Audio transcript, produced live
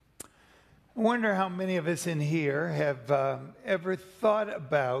I wonder how many of us in here have ever thought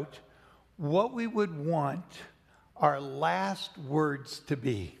about what we would want our last words to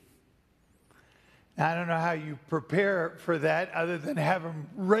be. Now, I don't know how you prepare for that other than have them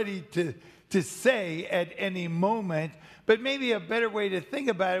ready to say at any moment, but maybe a better way to think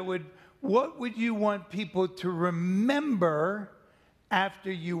about it what would you want people to remember after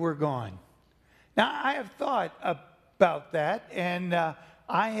you were gone? Now, I have thought about that, and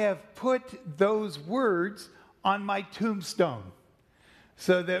I have put those words on my tombstone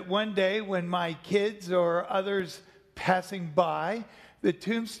so that one day when my kids or others passing by the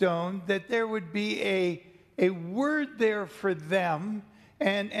tombstone, that there would be a word there for them,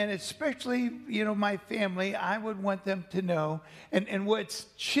 and especially, my family, I would want them to know. And what's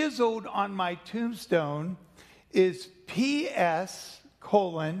chiseled on my tombstone is PS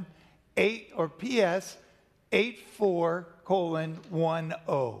colon 8 or PS 84 colon 10.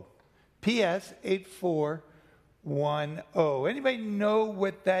 PS 8410. Anybody know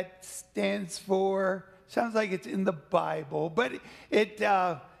what that stands for? Sounds like it's in the Bible, but it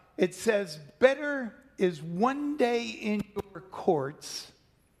says, better is one day in your courts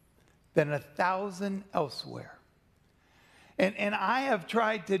than 1,000 elsewhere. And I have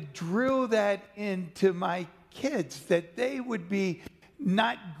tried to drill that into my kids, that they would be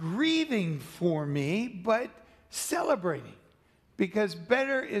not grieving for me, but celebrating. Because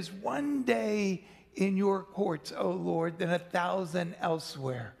better is one day in your courts, O Lord, than 1,000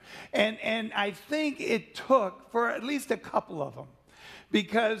 elsewhere. And I think it took for at least a couple of them.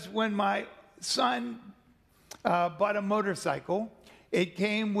 Because when my son bought a motorcycle, it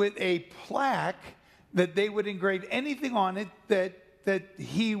came with a plaque that they would engrave anything on it that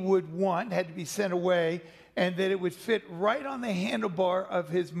he would want, had to be sent away, and that it would fit right on the handlebar of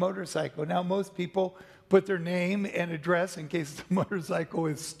his motorcycle. Now, most people put their name and address in case the motorcycle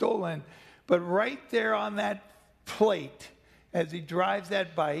is stolen. But right there on that plate, as he drives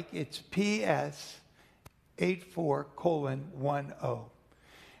that bike, it's PS 84 colon 10.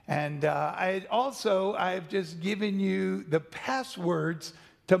 And I've just given you the passwords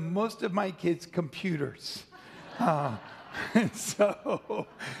to most of my kids' computers. So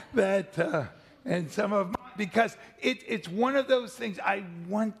that, and some of, because it's one of those things I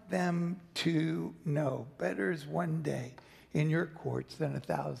want them to know. Better is one day in your courts than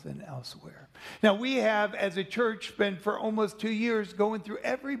 1,000 elsewhere. Now, we have, as a church, been for almost 2 years going through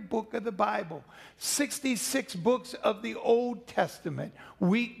every book of the Bible, 66 books of the Old Testament,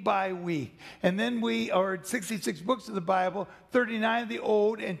 week by week. And then we are 66 books of the Bible, 39 of the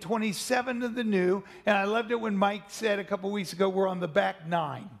Old and 27 of the New. And I loved it when Mike said a couple weeks ago, we're on the back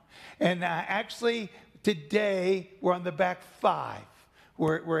 9. And actually, today, we're on the back 5.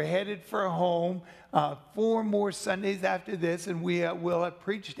 We're headed for home. 4 more Sundays after this, and we will have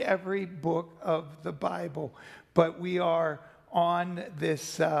preached every book of the Bible. But we are on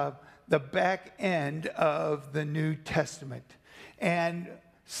this, the back end of the New Testament. And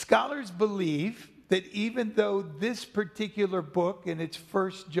scholars believe that even though this particular book, in its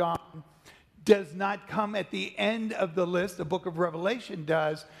 1 John, does not come at the end of the list, the book of Revelation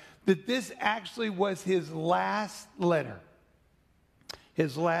does, that this actually was his last letter.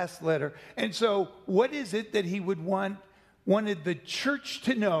 His last letter. And so what is it that he wanted the church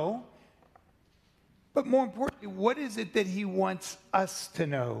to know? But more importantly, what is it that he wants us to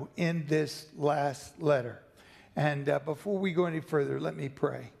know in this last letter? And before we go any further, let me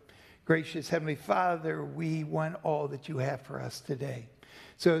pray. Gracious Heavenly Father, we want all that you have for us today.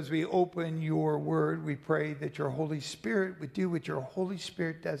 So as we open your word, we pray that your Holy Spirit would do what your Holy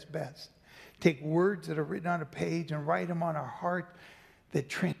Spirit does best. Take words that are written on a page and write them on our heart that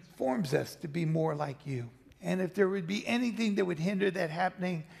transforms us to be more like you. And if there would be anything that would hinder that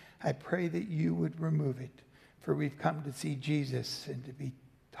happening, I pray that you would remove it. For we've come to see Jesus and to be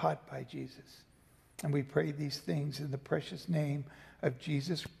taught by Jesus. And we pray these things in the precious name of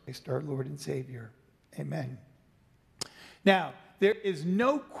Jesus Christ, our Lord and Savior. Amen. Now, there is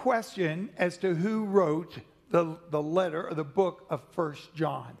no question as to who wrote the letter or the book of 1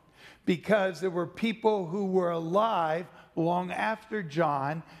 John. Because there were people who were alive long after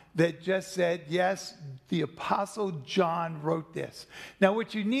John that just said, yes, the Apostle John wrote this. Now,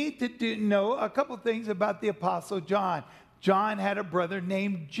 what you need to know a couple things about the Apostle John. John had a brother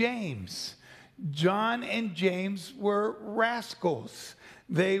named James. John and James were rascals.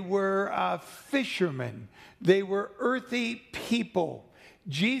 They were fishermen. They were earthy people.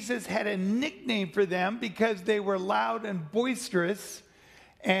 Jesus had a nickname for them because they were loud and boisterous.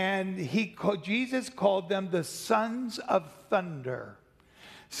 And Jesus called them the sons of thunder.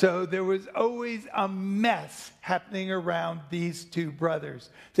 So there was always a mess happening around these two brothers.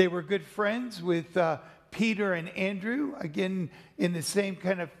 They were good friends with Peter and Andrew, again, in the same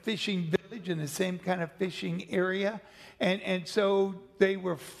kind of fishing village, in the same kind of fishing area. And so they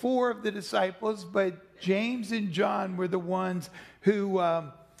were four of the disciples, but James and John were the ones who,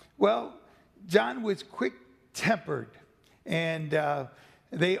 John was quick-tempered, and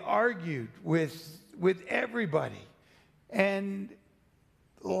they argued with everybody. And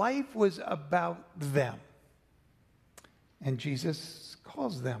life was about them. And Jesus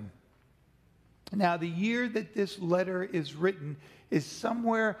calls them. Now, the year that this letter is written is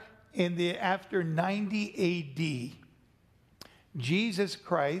somewhere in the after 90 A.D. Jesus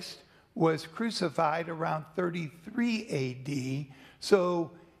Christ was crucified around 33 A.D.,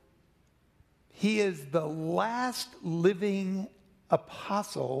 so he is the last living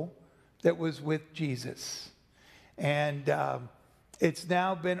apostle that was with Jesus. And it's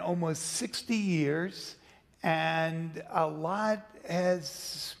now been almost 60 years, and a lot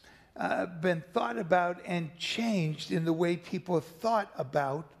has been thought about and changed in the way people thought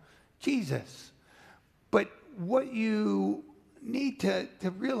about Jesus. But what you need to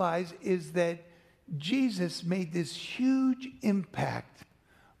realize is that Jesus made this huge impact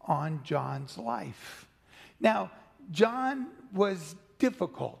on John's life. Now, John was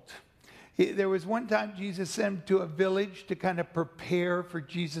difficult. There was one time Jesus sent him to a village to kind of prepare for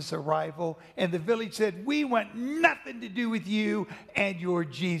Jesus' arrival, and the village said, "We want nothing to do with you and your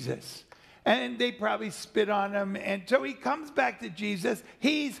Jesus." And they probably spit on him, and so he comes back to Jesus.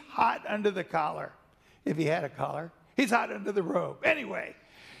 He's hot under the collar, if he had a collar. He's hot under the robe. Anyway,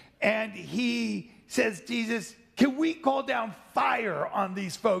 and he says, "Jesus, can we call down fire on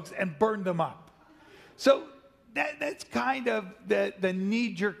these folks and burn them up?" So that's kind of the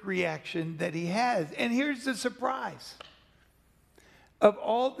knee-jerk reaction that he has. And here's the surprise. Of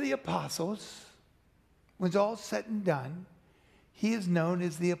all the apostles, when it's all said and done, he is known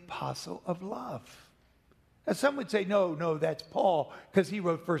as the apostle of love. Now, some would say, no, that's Paul, because he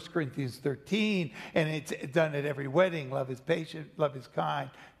wrote 1 Corinthians 13, and it's done at every wedding. Love is patient, love is kind.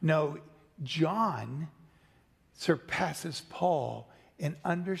 No, John surpasses Paul in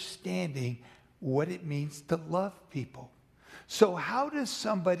understanding what it means to love people. So how does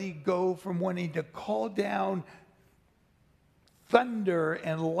somebody go from wanting to call down thunder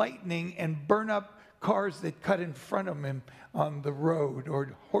and lightning and burn up cars that cut in front of him on the road,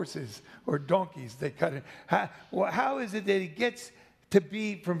 or horses or donkeys that cut in? How is it that he gets to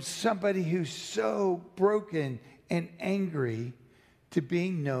be from somebody who's so broken and angry to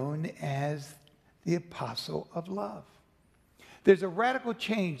being known as the apostle of love? There's a radical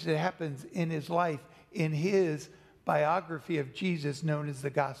change that happens in his life in his biography of Jesus known as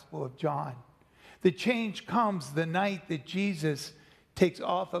the Gospel of John. The change comes the night that Jesus takes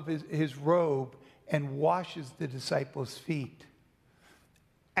off of his robe and washes the disciples' feet.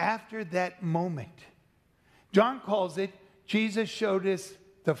 After that moment, John calls it, Jesus showed us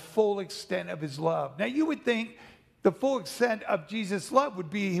the full extent of his love. Now, you would think the full extent of Jesus' love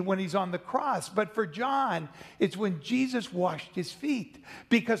would be when he's on the cross. But for John, it's when Jesus washed his feet.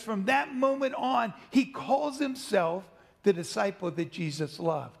 Because from that moment on, he calls himself the disciple that Jesus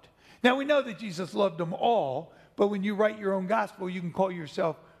loved. Now, we know that Jesus loved them all, but when you write your own gospel, you can call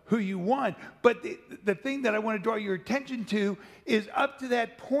yourself who you want. But the thing that I want to draw your attention to is up to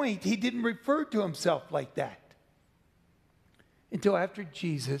that point, he didn't refer to himself like that. Until after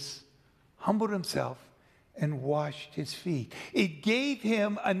Jesus humbled himself and washed his feet. It gave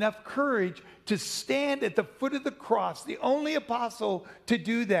him enough courage to stand at the foot of the cross, the only apostle to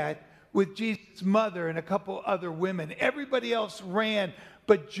do that, with Jesus' mother and a couple other women. Everybody else ran,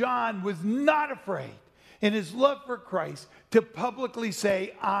 but John was not afraid in his love for Christ to publicly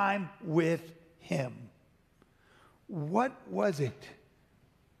say, "I'm with him." What was it?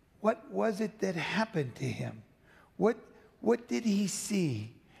 What was it that happened to him? What did he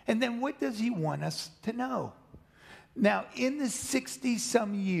see? And then what does he want us to know? Now, in the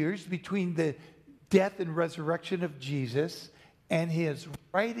 60-some years between the death and resurrection of Jesus and his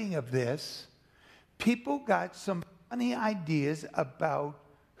writing of this, people got some funny ideas about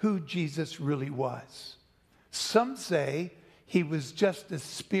who Jesus really was. Some say he was just a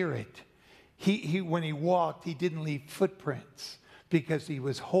spirit. When he walked, he didn't leave footprints because he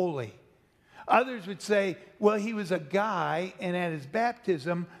was holy. Others would say, well, he was a guy, and at his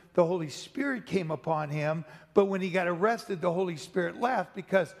baptism, the Holy Spirit came upon him, but when he got arrested, the Holy Spirit left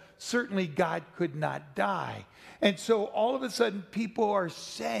because certainly God could not die. And so all of a sudden, people are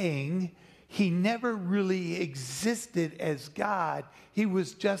saying he never really existed as God. He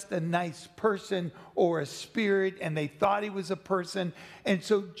was just a nice person or a spirit, and they thought he was a person. And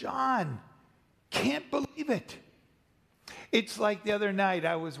so John can't believe it. It's like the other night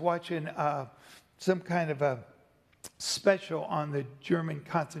I was watching some kind of a special on the German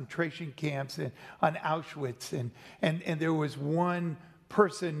concentration camps and on Auschwitz. And there was one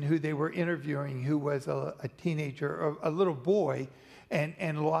person who they were interviewing who was a teenager, a little boy,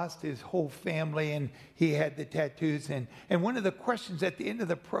 and lost his whole family, and he had the tattoos. And one of the questions at the end of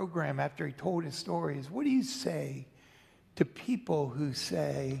the program after he told his story is, what do you say to people who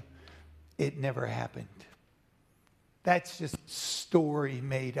say it never happened? That's just a story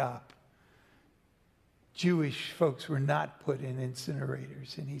made up. Jewish folks were not put in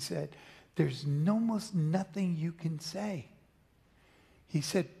incinerators. And he said, there's almost nothing you can say. He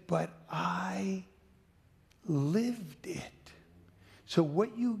said, but I lived it. So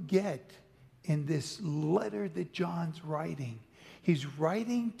what you get in this letter that John's writing, he's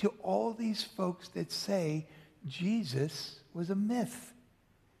writing to all these folks that say Jesus was a myth.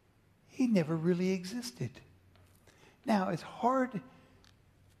 He never really existed. Now, as hard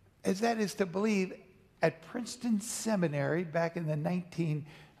as that is to believe, at Princeton Seminary back in the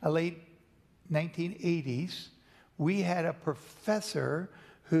late 1980s, we had a professor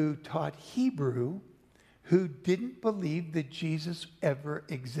who taught Hebrew who didn't believe that Jesus ever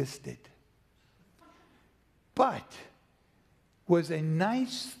existed, but was a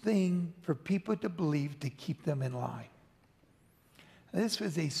nice thing for people to believe to keep them in line. This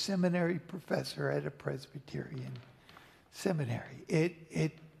was a seminary professor at a Presbyterian seminary.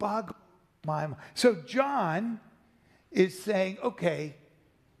 It boggled my mind. So John is saying, okay,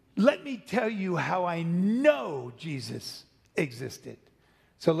 let me tell you how I know Jesus existed.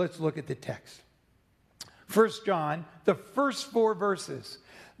 So let's look at the text. 1 John, the first 4 verses.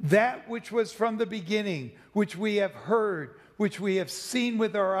 That which was from the beginning, which we have heard, which we have seen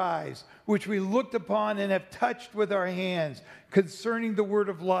with our eyes, which we looked upon and have touched with our hands, concerning the word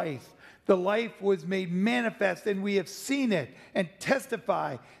of life. The life was made manifest, and we have seen it, and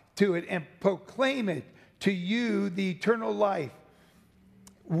testify to it, and proclaim it to you, the eternal life,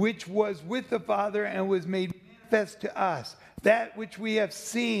 which was with the Father and was made manifest to us. That which we have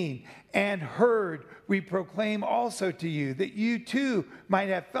seen and heard, we proclaim also to you, that you too might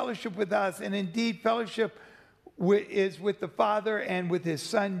have fellowship with us. And indeed, fellowship is with the Father and with his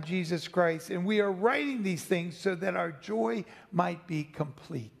Son, Jesus Christ. And we are writing these things so that our joy might be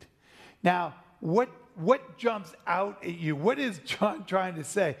complete. Now, what jumps out at you? What is John trying to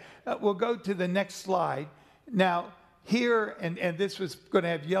say? We'll go to the next slide. Now, here, and this was going to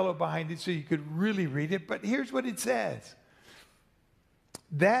have yellow behind it so you could really read it, but here's what it says.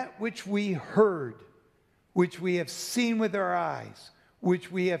 That which we heard, which we have seen with our eyes, which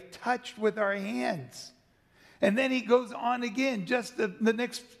we have touched with our hands. And then he goes on again, just the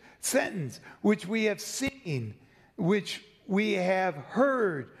next sentence, which we have seen, which we have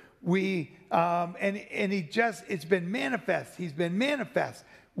heard, it's been manifest. He's been manifest.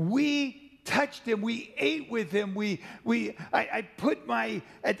 We touched him. We ate with him. I put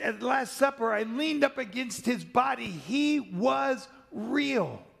at the Last Supper, I leaned up against his body. He was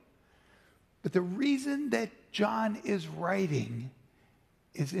real. But the reason that John is writing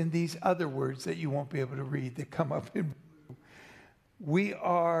is in these other words that you won't be able to read that come up in blue. We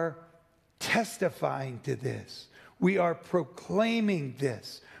are testifying to this. We are proclaiming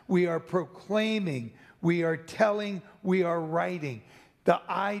this. We are proclaiming. We are telling. We are writing. The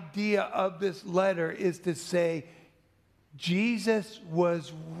idea of this letter is to say, Jesus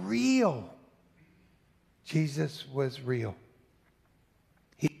was real. Jesus was real.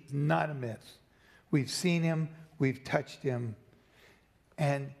 He's not a myth. We've seen him. We've touched him.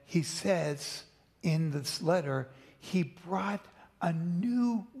 And he says in this letter, he brought a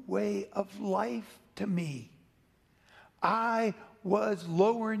new way of life to me. I was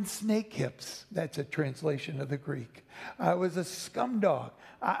lower in snake hips. That's a translation of the Greek. I was a scum dog.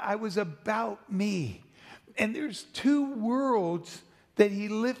 I was about me. And there's 2 worlds that he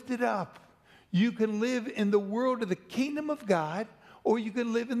lifted up. You can live in the world of the kingdom of God, or you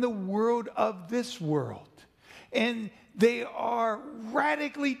can live in the world of this world. And they are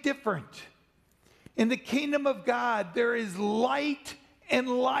radically different. In the kingdom of God, there is light and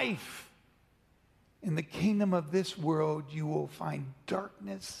life. In the kingdom of this world, you will find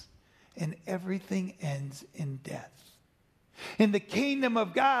darkness, and everything ends in death. In the kingdom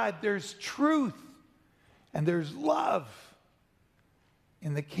of God, there's truth and there's love.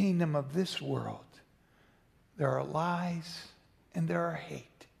 In the kingdom of this world, there are lies and there are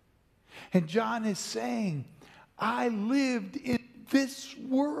hate. And John is saying, I lived in this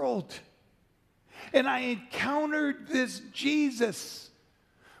world. And I encountered this Jesus.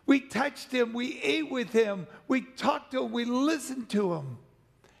 We touched him. We ate with him. We talked to him. We listened to him.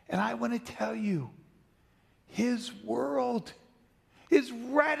 And I want to tell you, his world is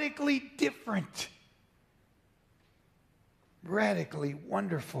radically different. Radically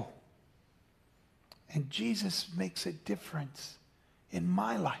wonderful. And Jesus makes a difference in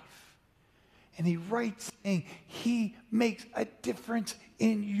my life. And he writes saying he makes a difference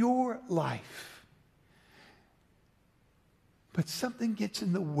in your life. But something gets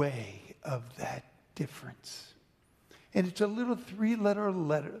in the way of that difference. And it's a little three-letter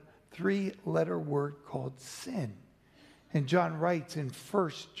word called sin. And John writes in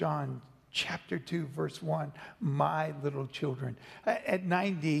 1 John chapter 2, verse 1, my little children. At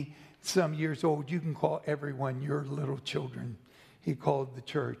 90 some years old, you can call everyone your little children. He called the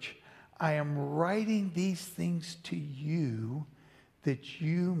church. I am writing these things to you that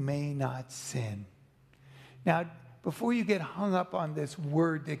you may not sin. Now, before you get hung up on this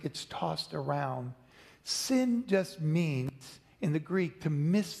word that gets tossed around, sin just means, in the Greek, to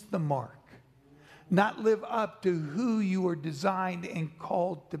miss the mark. Not live up to who you are designed and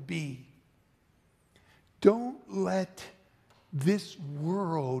called to be. Don't let this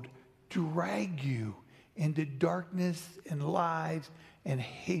world drag you into darkness and lies and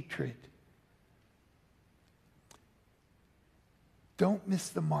hatred. Don't miss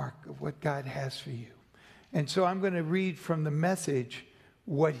the mark of what God has for you. And so I'm going to read from the Message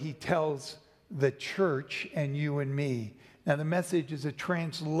what he tells the church and you and me. Now the Message is a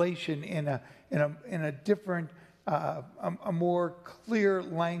translation in a different, a more clear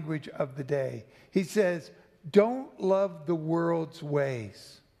language of the day. He says, don't love the world's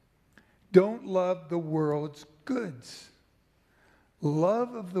ways. Don't love the world's goods.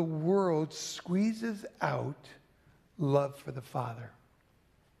 Love of the world squeezes out love for the Father.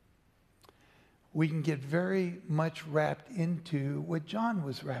 We can get very much wrapped into what John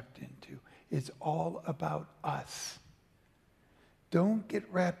was wrapped into. It's all about us. Don't get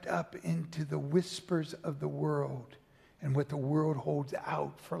wrapped up into the whispers of the world and what the world holds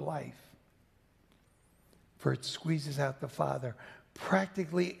out for life. For it squeezes out the Father.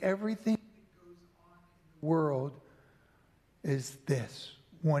 Practically everything that goes on in the world is this: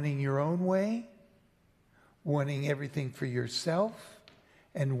 wanting your own way, wanting everything for yourself,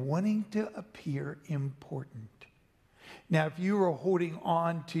 and wanting to appear important. Now, if you were holding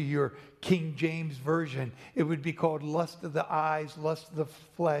on to your King James Version, it would be called lust of the eyes, lust of the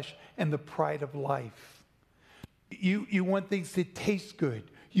flesh, and the pride of life. You want things to taste good.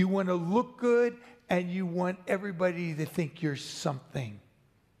 You want to look good, and you want everybody to think you're something.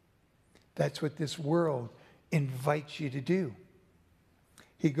 That's what this world invites you to do.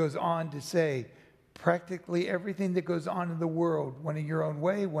 He goes on to say, practically everything that goes on in the world, wanting your own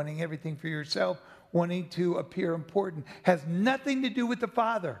way, wanting everything for yourself, wanting to appear important, has nothing to do with the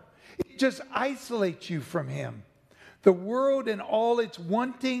Father. It just isolates you from him. The world and all its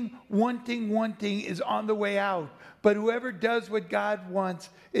wanting is on the way out. But whoever does what God wants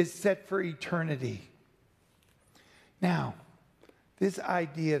is set for eternity. Now, this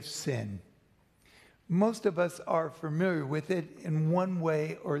idea of sin, most of us are familiar with it in one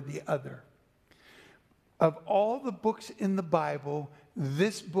way or the other. Of all the books in the Bible,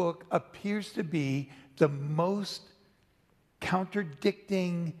 this book appears to be the most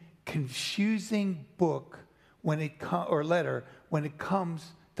contradicting, confusing book or letter when it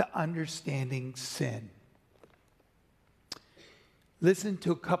comes to understanding sin. Listen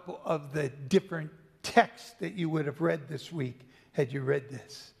to a couple of the different texts that you would have read this week had you read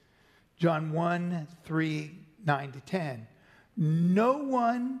this. John 1, 3, 9 to 10. No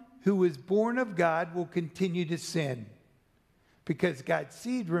one who is born of God will continue to sin, because God's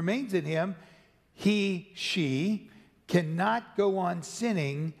seed remains in him. He, she, cannot go on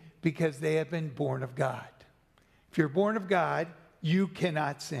sinning because they have been born of God. If you're born of God, you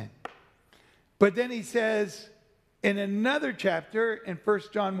cannot sin. But then he says in another chapter, in 1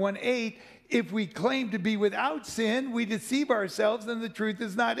 John 1, 8, if we claim to be without sin, we deceive ourselves and the truth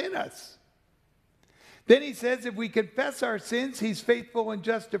is not in us. Then he says, if we confess our sins, he's faithful and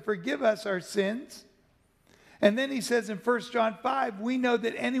just to forgive us our sins. And then he says in 1 John 5, we know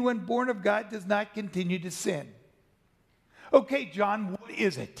that anyone born of God does not continue to sin. Okay, John, what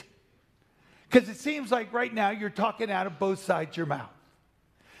is it? Because it seems like right now you're talking out of both sides of your mouth.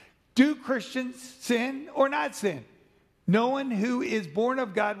 Do Christians sin or not sin? No one who is born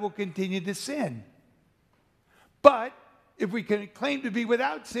of God will continue to sin. But if we can claim to be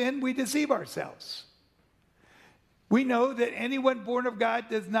without sin, we deceive ourselves. We know that anyone born of God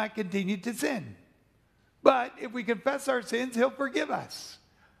does not continue to sin. But if we confess our sins, he'll forgive us.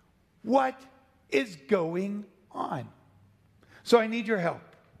 What is going on. So I need your help.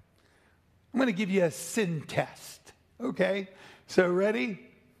 I'm going to give you a sin test, okay? So ready?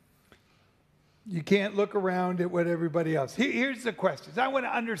 You can't look around at what everybody else. Here's the questions. I want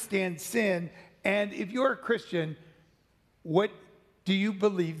to understand sin, and if you're a Christian, what do you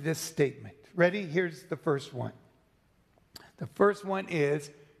believe this statement? Ready? Here's the first one. The first one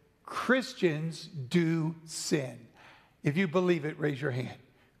is, Christians do sin. If you believe it, raise your hand.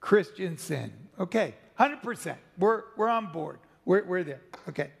 Christians sin. Okay, 100%. We're on board. We're there.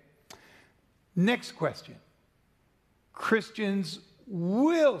 Okay. Next question. Christians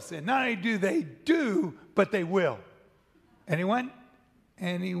will sin. Not only do they do, but they will. Anyone?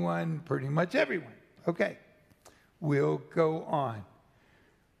 Anyone? Pretty much everyone. Okay. We'll go on.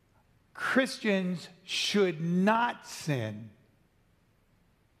 Christians should not sin.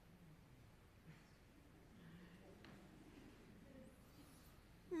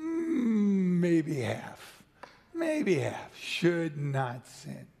 Maybe half. Maybe half. Should not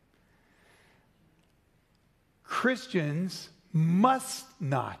sin. Christians must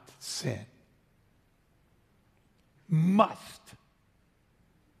not sin. Must.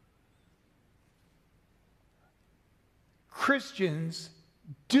 Christians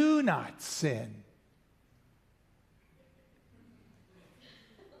do not sin.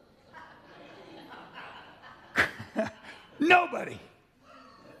 Nobody.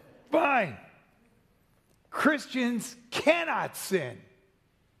 Fine. Christians cannot sin.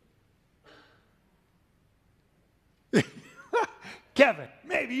 Kevin,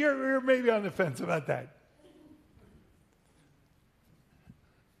 maybe you're maybe on the fence about that.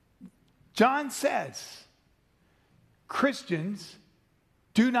 John says Christians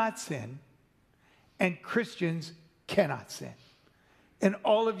do not sin and Christians cannot sin. And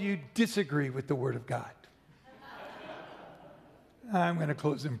all of you disagree with the Word of God. I'm going to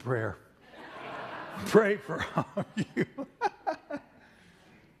close in prayer. Pray for all of you.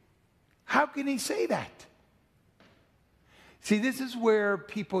 How can he say that? See, this is where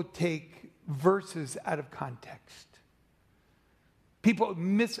people take verses out of context. People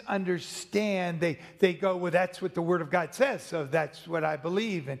misunderstand. They go, well, that's what the Word of God says, so that's what I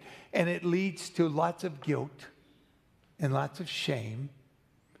believe. And it leads to lots of guilt and lots of shame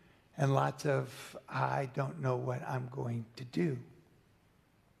and lots of, I don't know what I'm going to do.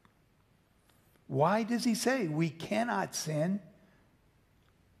 Why does he say we cannot sin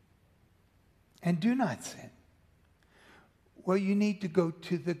and do not sin? Well, you need to go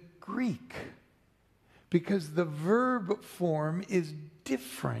to the Greek because the verb form is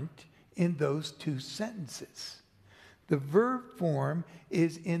different in those two sentences. The verb form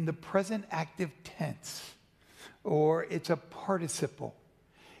is in the present active tense, or it's a participle.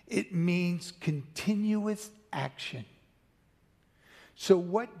 It means continuous action. So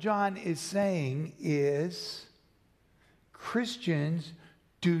what John is saying is Christians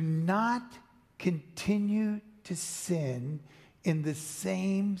do not continue to sin in the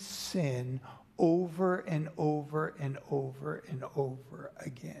same sin over and over and over and over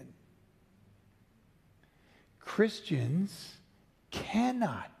again. Christians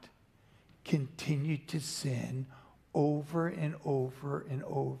cannot continue to sin over and over and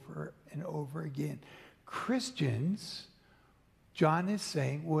over and over again. Christians, John is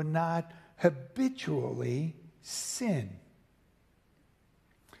saying, will not habitually sin.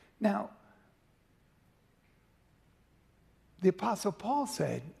 Now, the Apostle Paul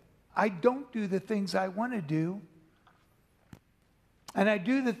said, I don't do the things I want to do, and I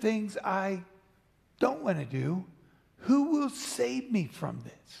do the things I don't want to do. Who will save me from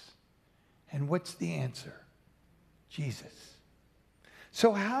this? And what's the answer? Jesus.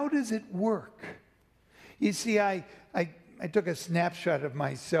 So how does it work? You see, I took a snapshot of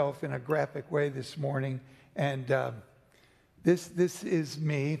myself in a graphic way this morning, and this is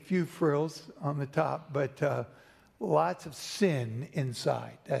me, a few frills on the top, but lots of sin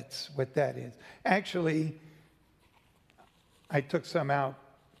inside. That's what that is. Actually, I took some out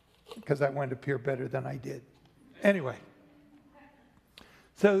because I wanted to appear better than I did. Anyway,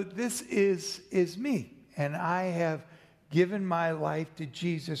 so this is me, and I have given my life to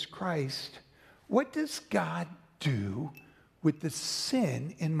Jesus Christ. What does God do with the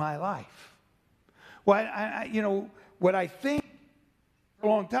sin in my life? Well, what I think for a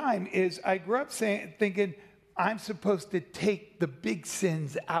long time is I grew up thinking I'm supposed to take the big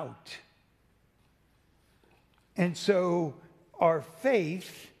sins out. And so our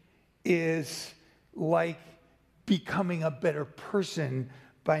faith is like becoming a better person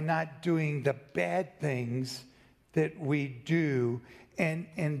by not doing the bad things that we do. And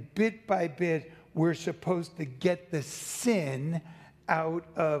bit by bit, we're supposed to get the sin out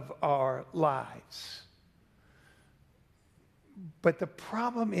of our lives. But the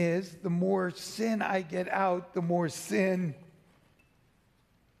problem is, the more sin I get out, the more sin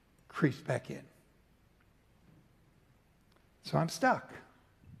creeps back in. So I'm stuck.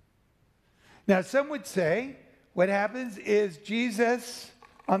 Now, some would say what happens is Jesus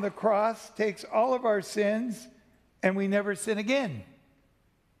on the cross takes all of our sins and we never sin again.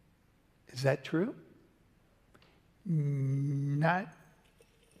 Is that true? Not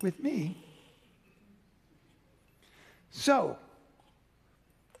with me. So,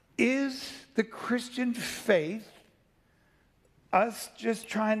 is the Christian faith us just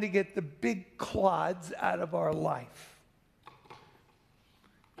trying to get the big clods out of our life?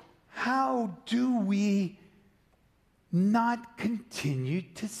 How do we not continue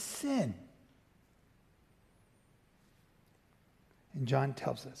to sin? And John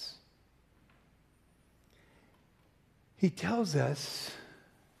tells us. He tells us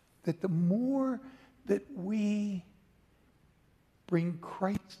that the more that we bring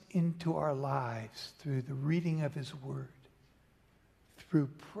Christ into our lives through the reading of his word, through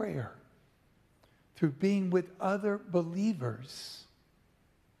prayer, through being with other believers,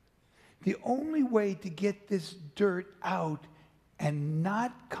 the only way to get this dirt out and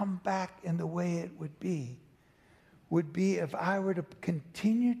not come back in the way it would be if I were to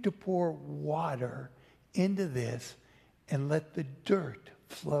continue to pour water into this and let the dirt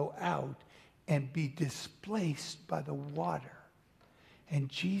flow out and be displaced by the water. And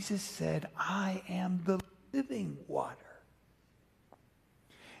Jesus said, I am the living water.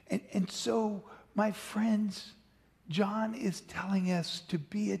 And so, my friends, John is telling us to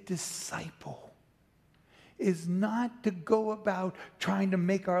be a disciple is not to go about trying to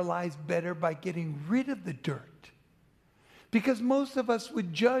make our lives better by getting rid of the dirt. Because most of us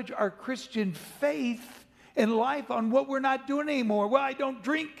would judge our Christian faith and life on what we're not doing anymore. Well, I don't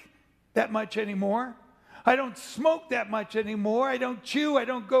drink that much anymore. I don't smoke that much anymore. I don't chew. I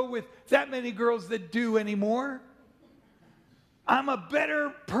don't go with that many girls that do anymore. I'm a better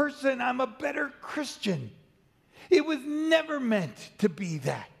person. I'm a better Christian. It was never meant to be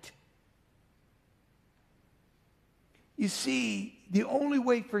that. You see, the only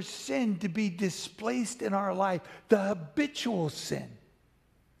way for sin to be displaced in our life, the habitual sin,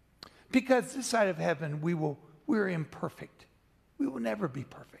 because this side of heaven we're imperfect. We will never be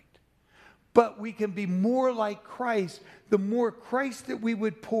perfect. But we can be more like Christ. The more Christ that we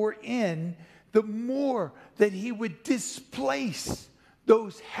would pour in, the more that he would displace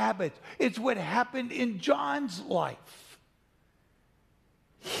those habits. It's what happened in John's life.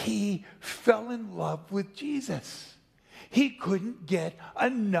 He fell in love with Jesus. He couldn't get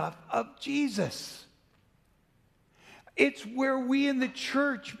enough of Jesus. It's where we in the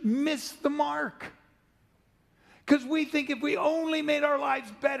church miss the mark. Because we think if we only made our lives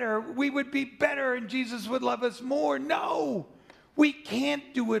better, we would be better and Jesus would love us more. No, we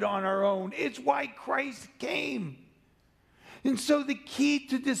can't do it on our own. It's why Christ came. And so the key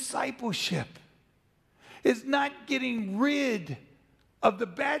to discipleship is not getting rid of the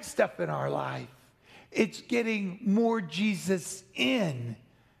bad stuff in our life. It's getting more Jesus in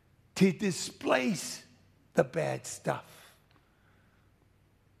to displace the bad stuff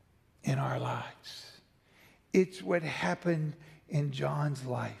in our lives. It's what happened in John's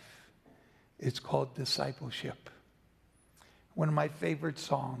life. It's called discipleship. One of my favorite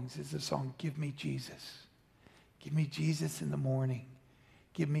songs is the song, Give Me Jesus. Give me Jesus in the morning.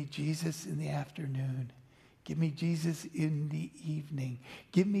 Give me Jesus in the afternoon. Give me Jesus in the evening.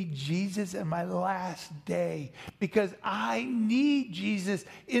 Give me Jesus in my last day. Because I need Jesus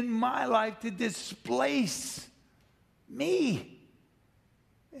in my life to displace me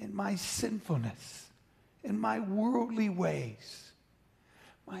in my sinfulness, in my worldly ways.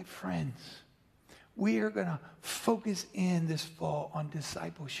 My friends, we are going to focus in this fall on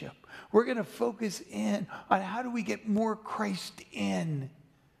discipleship. We're going to focus in on how do we get more Christ in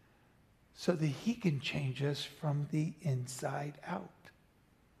so that he can change us from the inside out.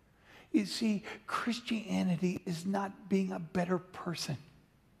 You see, Christianity is not being a better person.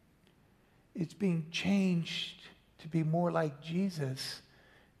 It's being changed to be more like Jesus,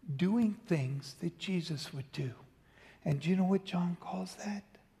 doing things that Jesus would do. And do you know what John calls that?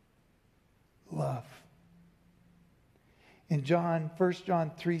 Love. In 1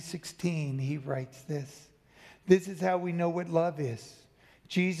 John 3:16, he writes this. This is how we know what love is.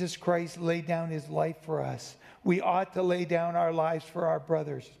 Jesus Christ laid down his life for us. We ought to lay down our lives for our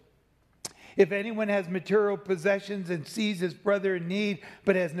brothers. If anyone has material possessions and sees his brother in need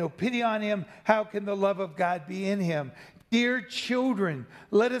but has no pity on him, how can the love of God be in him? Dear children,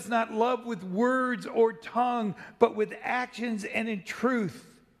 let us not love with words or tongue, but with actions and in truth.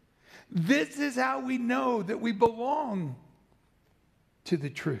 This is how we know that we belong to the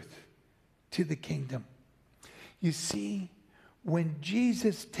truth, to the kingdom. You see, when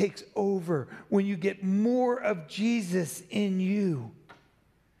Jesus takes over, when you get more of Jesus in you,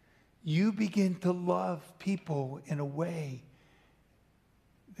 you begin to love people in a way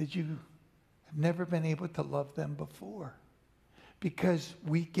that you have never been able to love them before, because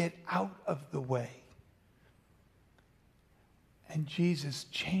we get out of the way. And Jesus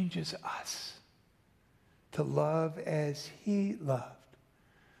changes us to love as he loved.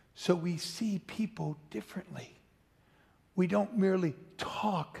 So we see people differently. We don't merely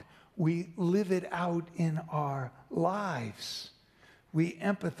talk, we live it out in our lives. We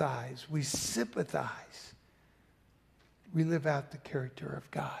empathize, we sympathize. We live out the character of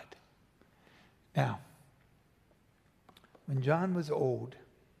God. Now, when John was old,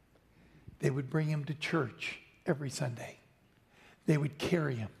 they would bring him to church every Sunday. They would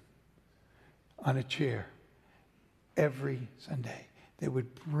carry him on a chair every Sunday. They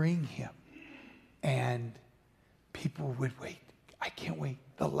would bring him, and people would wait. I can't wait.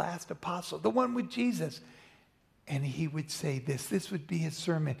 The last apostle, the one with Jesus. And he would say this. This would be his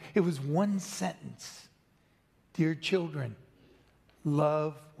sermon. It was one sentence. Dear children,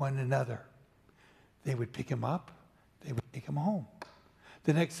 love one another. They would pick him up. They would take him home.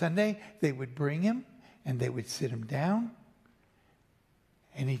 The next Sunday, they would bring him, and they would sit him down.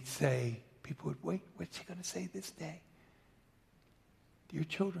 And he'd say, people would wait. What's he going to say this day? Dear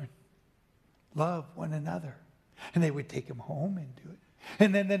children, love one another. And they would take him home and do it.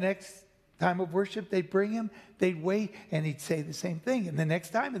 And then the next time of worship, they'd bring him, they'd wait, and he'd say the same thing. And the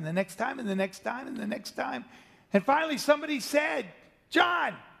next time, and the next time, and the next time, and the next time. And finally somebody said,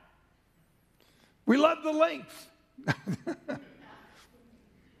 John, we love the length.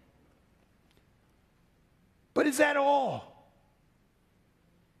 But is that all?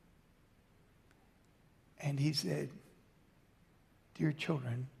 And he said, dear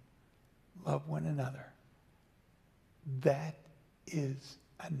children, love one another. That is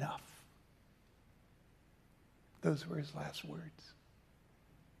enough. Those were his last words.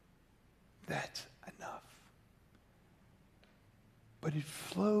 That's enough. But it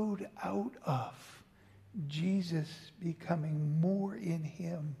flowed out of Jesus becoming more in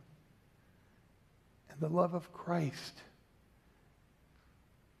him and the love of Christ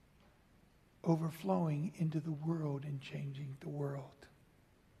overflowing into the world and changing the world.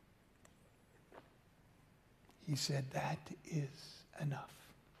 He said, that is enough.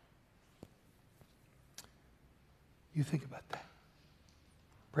 You think about that.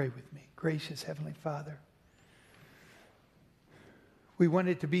 Pray with me. Gracious Heavenly Father, we want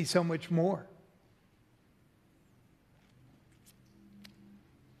it to be so much more.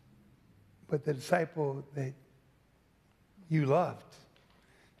 But the disciple that you loved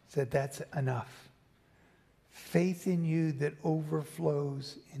said, that's enough. Faith in you that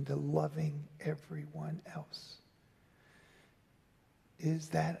overflows into loving everyone else. Is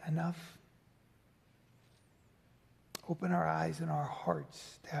that enough? Open our eyes and our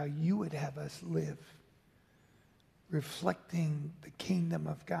hearts to how you would have us live, reflecting the kingdom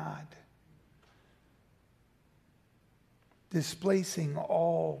of God, displacing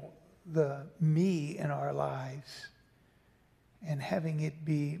all the me in our lives and having it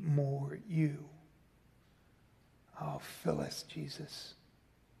be more you. Oh, fill us, Jesus.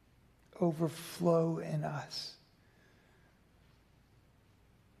 Overflow in us.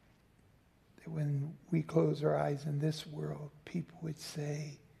 That when we close our eyes in this world, people would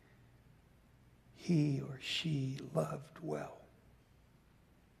say, he or she loved well.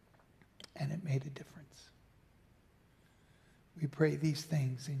 And it made a difference. We pray these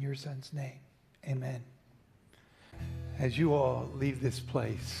things in your Son's name. Amen. As you all leave this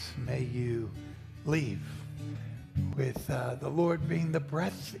place, may you leave with the Lord being the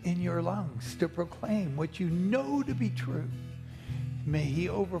breath in your lungs to proclaim what you know to be true. May he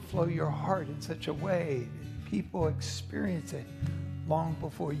overflow your heart in such a way that people experience it long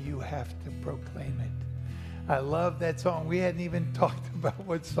before you have to proclaim it. I love that song. We hadn't even talked about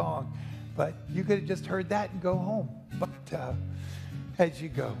what song, but you could have just heard that and go home. But as you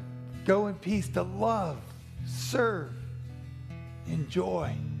go in peace to love, serve,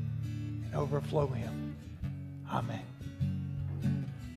 enjoy, and overflow him. Amen.